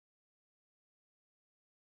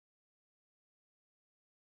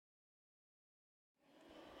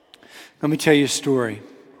Let me tell you a story.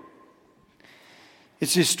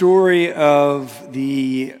 It's a story of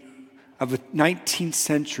a 19th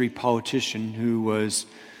century politician who was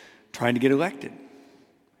trying to get elected.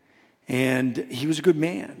 And he was a good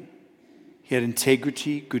man. He had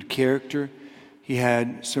integrity, good character. He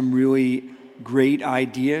had some really great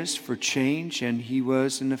ideas for change, and he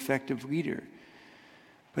was an effective leader.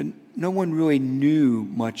 But no one really knew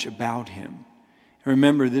much about him. And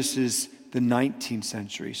remember, this is the 19th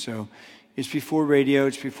century, so it's before radio,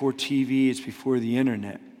 it's before TV, it's before the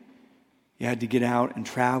internet. You had to get out and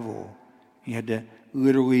travel. You had to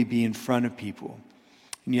literally be in front of people.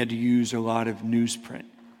 And you had to use a lot of newsprint.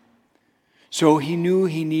 So he knew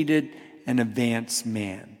he needed an advance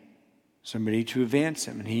man, somebody to advance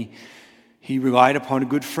him. And he relied upon a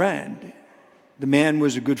good friend. The man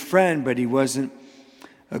was a good friend, but he wasn't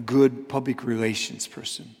a good public relations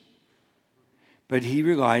person. But he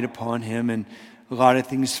relied upon him, and a lot of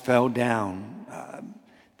things fell down.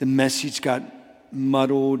 The message got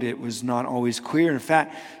muddled. It was not always clear. In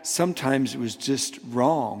fact, sometimes it was just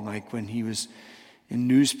wrong, like when he was in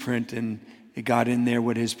newsprint and it got in there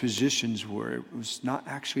what his positions were. It was not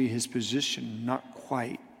actually his position, not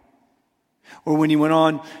quite. Or when he went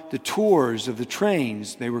on the tours of the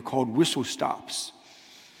trains, they were called whistle stops.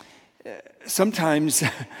 Sometimes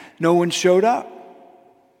no one showed up.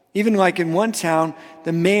 Even like in one town,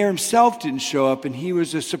 the mayor himself didn't show up, and he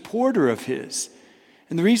was a supporter of his.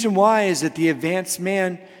 And the reason why is that the advanced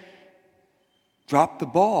man dropped the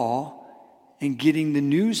ball in getting the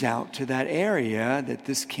news out to that area that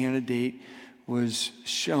this candidate was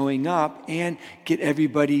showing up, and get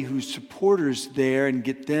everybody who's supporters there and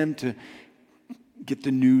get them to get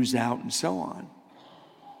the news out and so on.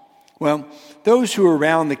 Well, those who were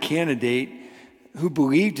around the candidate, who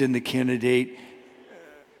believed in the candidate,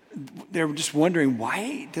 they were just wondering,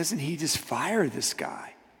 why doesn't he just fire this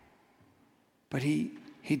guy? But he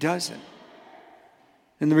doesn't.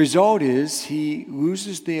 And the result is he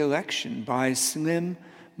loses the election by a slim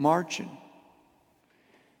margin.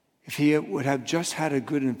 If he would have just had a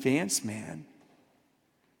good advance man,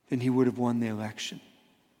 then he would have won the election.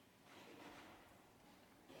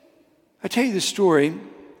 I tell you the story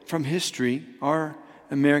from history, our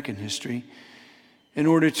American history, in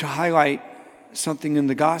order to highlight something in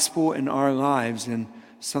the gospel in our lives and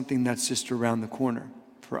something that's just around the corner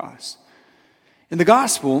for us. In the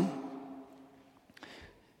gospel,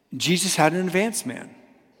 Jesus had an advance man,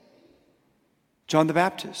 John the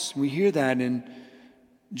Baptist. We hear that in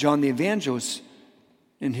John the Evangelist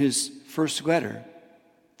in his first letter,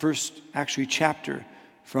 first actually chapter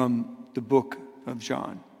from the book of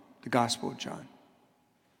John, the Gospel of John.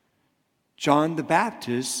 John the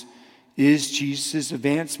Baptist is Jesus'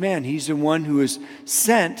 advanced man. He's the one who is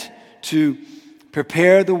sent to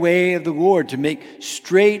prepare the way of the Lord, to make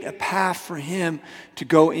straight a path for him to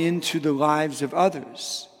go into the lives of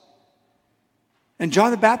others. And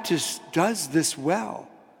John the Baptist does this well.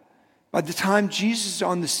 By the time Jesus is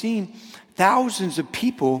on the scene, thousands of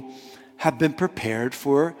people have been prepared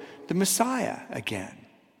for the Messiah again.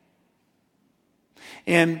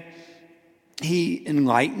 And he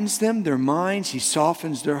enlightens them, their minds. He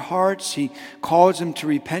softens their hearts. He calls them to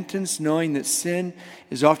repentance, knowing that sin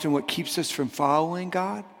is often what keeps us from following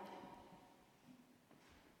God.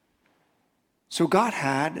 So God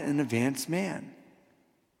had an advanced man.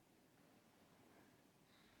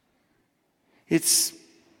 It's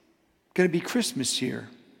going to be Christmas here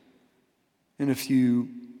in a few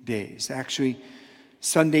days. Actually,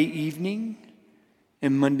 Sunday evening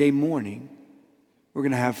and Monday morning, we're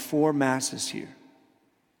going to have 4 masses here.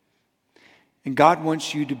 And God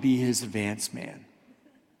wants you to be his advance man.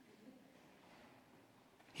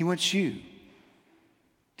 He wants you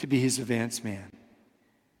to be his advance man.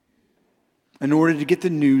 In order to get the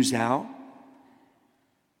news out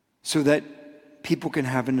so that people can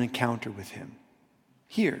have an encounter with him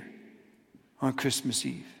here on Christmas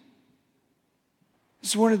Eve.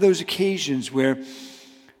 This is one of those occasions where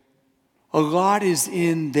a lot is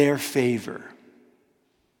in their favor.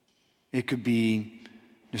 It could be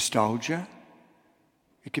nostalgia.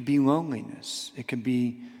 It could be loneliness. It could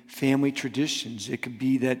be family traditions. It could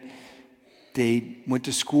be that they went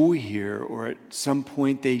to school here, or at some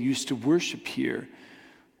point they used to worship here,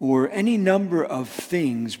 or any number of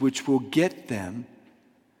things which will get them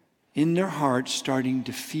in their hearts starting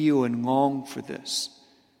to feel and long for this.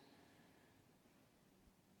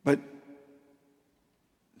 But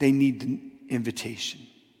they need the invitation.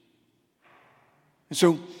 And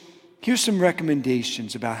so here's some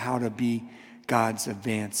recommendations about how to be God's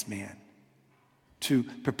advanced man, to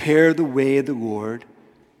prepare the way of the Lord,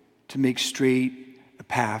 to make straight a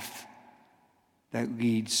path that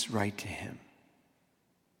leads right to Him.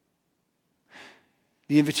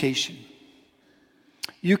 The invitation.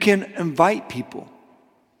 You can invite people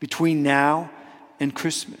between now and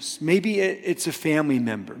Christmas. Maybe it's a family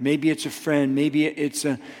member. Maybe it's a friend. Maybe it's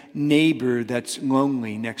a neighbor that's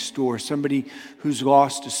lonely next door. Somebody who's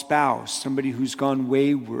lost a spouse. Somebody who's gone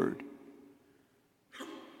wayward.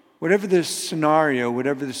 Whatever the scenario,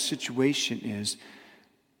 whatever the situation is,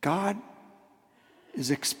 God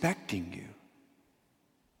is expecting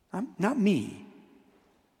you. Not me.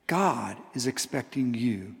 God is expecting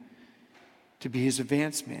you to be His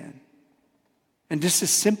advance man. And just to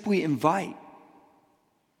simply invite.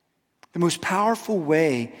 The most powerful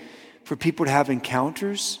way for people to have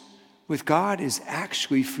encounters with God is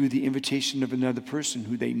actually through the invitation of another person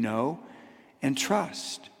who they know and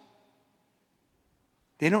trust.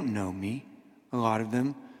 They don't know me, a lot of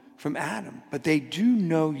them, from Adam, but they do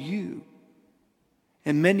know you.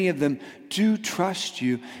 And many of them do trust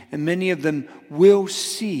you, and many of them will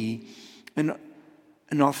see an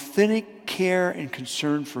authentic care and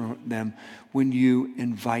concern for them when you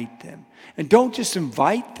invite them. And don't just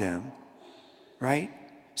invite them, right?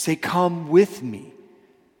 Say, come with me.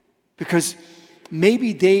 Because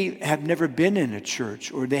maybe they have never been in a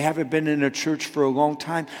church, or they haven't been in a church for a long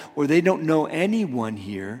time, or they don't know anyone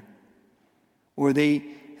here, or they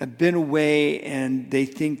have been away and they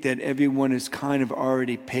think that everyone has kind of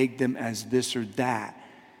already pegged them as this or that.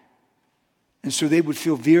 And so they would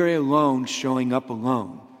feel very alone showing up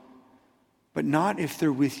alone. But not if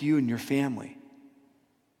they're with you and your family.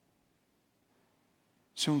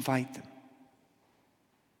 So invite them.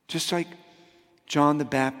 Just like John the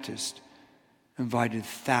Baptist invited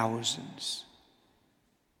thousands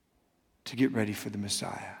to get ready for the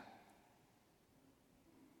Messiah.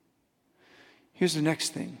 Here's the next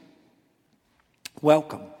thing.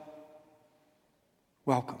 Welcome.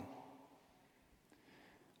 Welcome.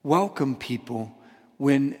 Welcome people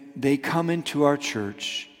when they come into our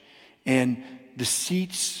church and the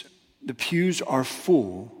seats, the pews are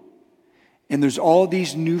full, and there's all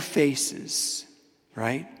these new faces,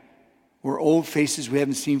 right? Or old faces we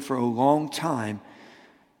haven't seen for a long time.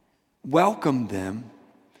 Welcome them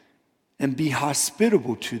and be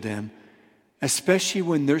hospitable to them, especially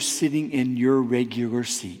when they're sitting in your regular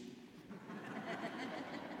seat.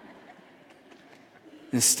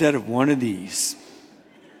 Instead of one of these,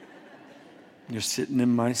 you're sitting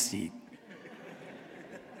in my seat.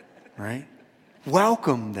 Right?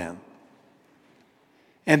 Welcome them.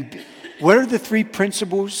 And what are the three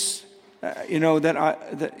principles,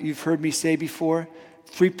 that you've heard me say before?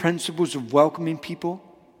 3 principles of welcoming people.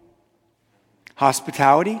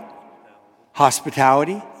 Hospitality.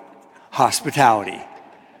 Hospitality. Hospitality.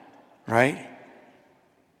 Right?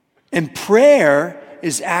 And prayer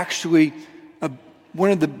is actually one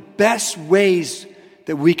of the best ways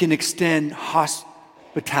that we can extend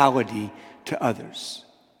hospitality to others.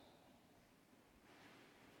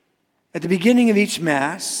 At the beginning of each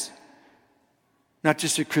Mass, not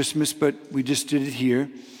just at Christmas, but we just did it here,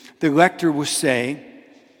 the lector will say,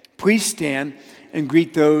 please stand and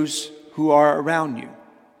greet those who are around you.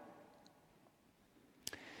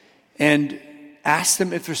 And ask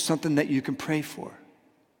them if there's something that you can pray for.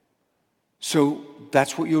 So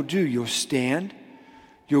that's what you'll do. You'll stand,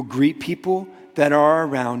 you'll greet people that are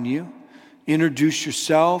around you, introduce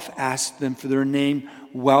yourself, ask them for their name,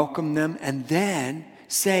 welcome them, and then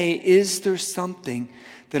say, is there something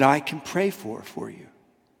that I can pray for you?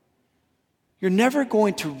 You're never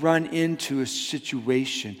going to run into a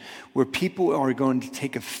situation where people are going to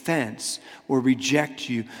take offense or reject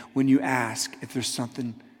you when you ask if there's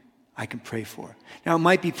something I can pray for. Now, it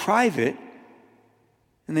might be private,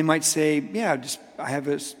 and they might say, yeah, I have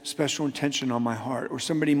a special intention on my heart. Or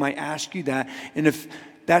somebody might ask you that, and if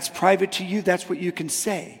that's private to you, that's what you can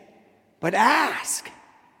say. But ask.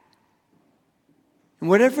 And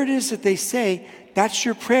whatever it is that they say, that's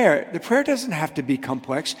your prayer. The prayer doesn't have to be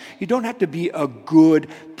complex. You don't have to be a good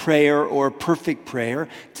prayer or a perfect prayer.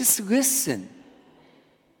 Just listen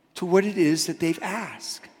to what it is that they've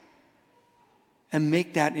asked and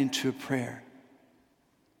make that into a prayer.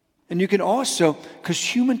 And you can also, because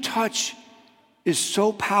human touch is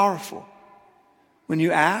so powerful, when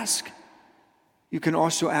you ask, you can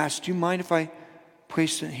also ask, do you mind if I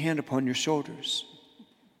place a hand upon your shoulders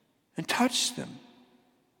and touch them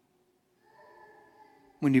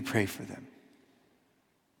when you pray for them?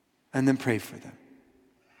 And then pray for them.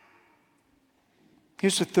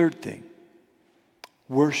 Here's the third thing.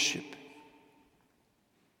 Worship.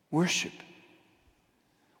 Worship.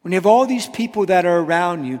 When you have all these people that are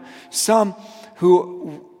around you, some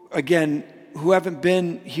who, again, who haven't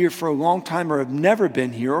been here for a long time or have never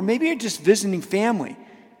been here, or maybe you're just visiting family,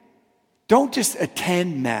 don't just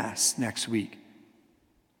attend Mass next week.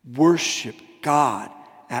 Worship God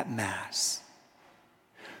at Mass.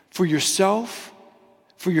 For yourself,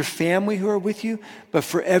 for your family who are with you, but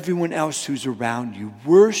for everyone else who's around you.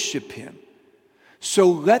 Worship Him. So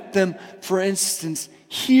let them, for instance,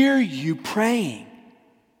 hear you praying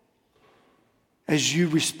as you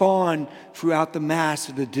respond throughout the Mass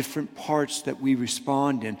to the different parts that we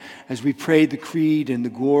respond in, as we pray the Creed and the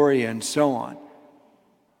Gloria and so on.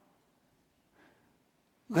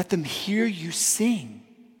 Let them hear you sing.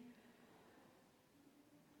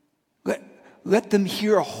 Let them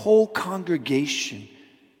hear a whole congregation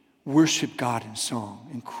worship God in song,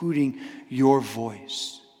 including your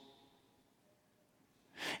voice.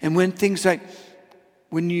 And when things like,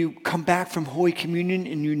 when you come back from Holy Communion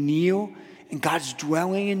and you kneel and God's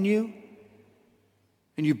dwelling in you,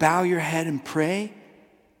 and you bow your head and pray,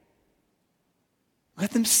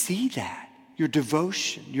 let them see that, your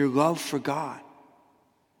devotion, your love for God.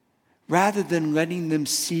 Rather than letting them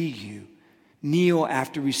see you kneel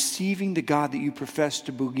after receiving the God that you profess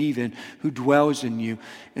to believe in, who dwells in you,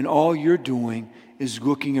 and all you're doing is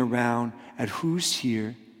looking around at who's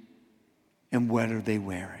here and what are they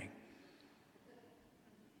wearing.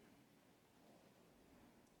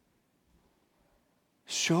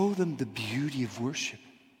 Show them the beauty of worship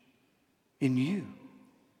in you.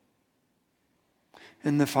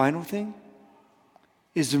 And the final thing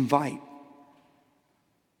is invite.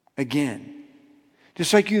 Again,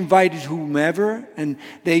 just like you invited whomever and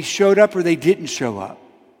they showed up or they didn't show up.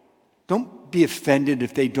 Don't be offended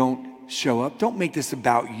if they don't show up. Don't make this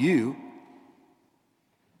about you.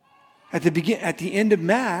 At the end of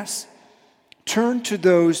Mass, turn to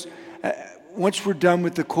those, once we're done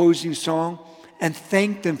with the closing song, and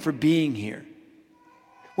thank them for being here.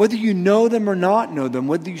 Whether you know them or not know them,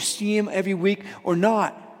 whether you see them every week or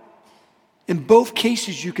not, in both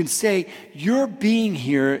cases you can say, your being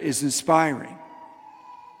here is inspiring.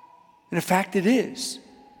 And in fact, it is.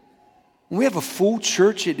 When we have a full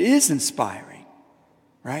church, it is inspiring,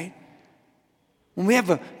 right? When we have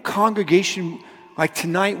a congregation like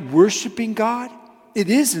tonight worshiping God, it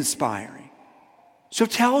is inspiring. So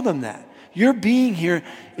tell them that. Your being here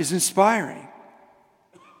is inspiring.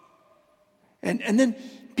 And then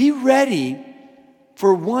be ready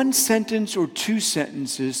for one sentence or two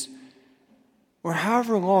sentences or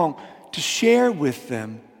however long to share with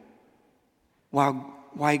them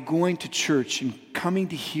why going to church and coming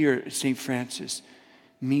to hear at St. Francis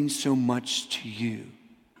means so much to you.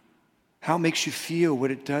 How it makes you feel,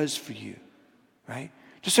 what it does for you, right?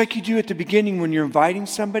 Just like you do at the beginning when you're inviting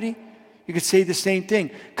somebody, you could say the same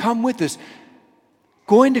thing. Come with us.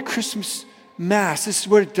 Going to Christmas Mass, this is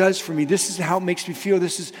what it does for me. This is how it makes me feel.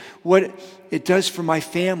 This is what it does for my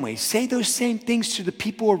family. Say those same things to the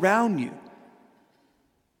people around you.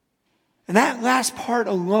 And that last part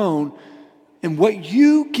alone, and what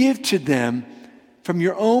you give to them from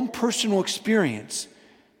your own personal experience,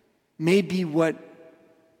 may be what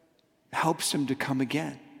helps them to come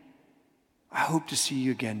again. I hope to see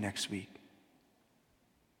you again next week.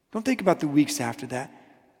 Don't think about the weeks after that.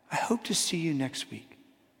 I hope to see you next week.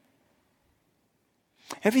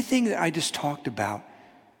 Everything that I just talked about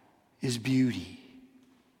is beauty.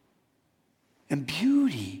 And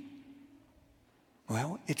beauty,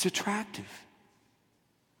 well, it's attractive.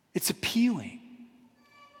 It's appealing.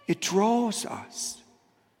 It draws us.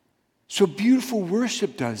 So beautiful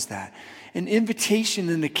worship does that. An invitation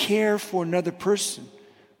and a care for another person,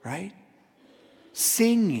 right?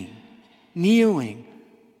 Singing, kneeling,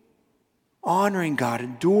 honoring God,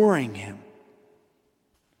 adoring Him,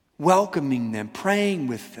 welcoming them, praying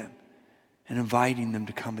with them, and inviting them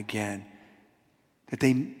to come again. That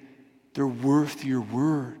they're worth your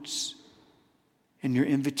words and your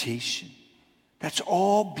invitation. That's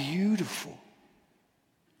all beautiful.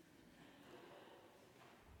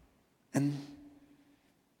 And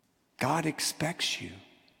God expects you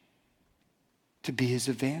to be His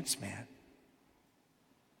advance man.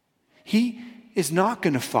 He is not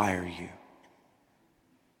going to fire you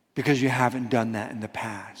because you haven't done that in the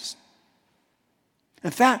past.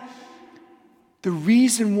 In fact, the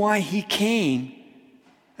reason why He came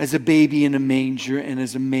as a baby in a manger and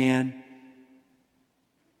as a man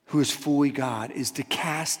who is fully God is to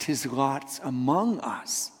cast His lots among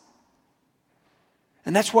us.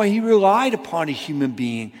 And that's why He relied upon a human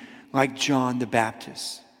being like John the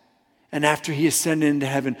Baptist. And after He ascended into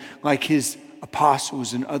heaven, like His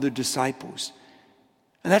apostles and other disciples.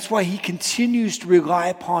 And that's why He continues to rely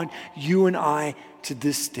upon you and I to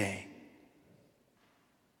this day.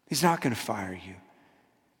 He's not going to fire you.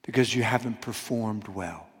 because you haven't performed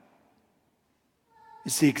well.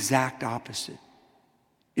 It's the exact opposite.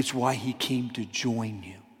 It's why he came to join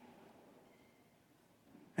you.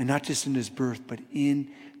 And not just in his birth, but in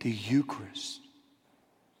the Eucharist,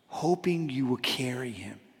 hoping you will carry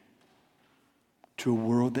him to a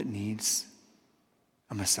world that needs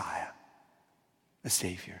a Messiah, a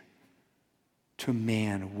Savior, to a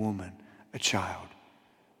man, a woman, a child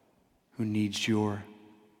who needs your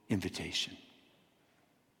invitation.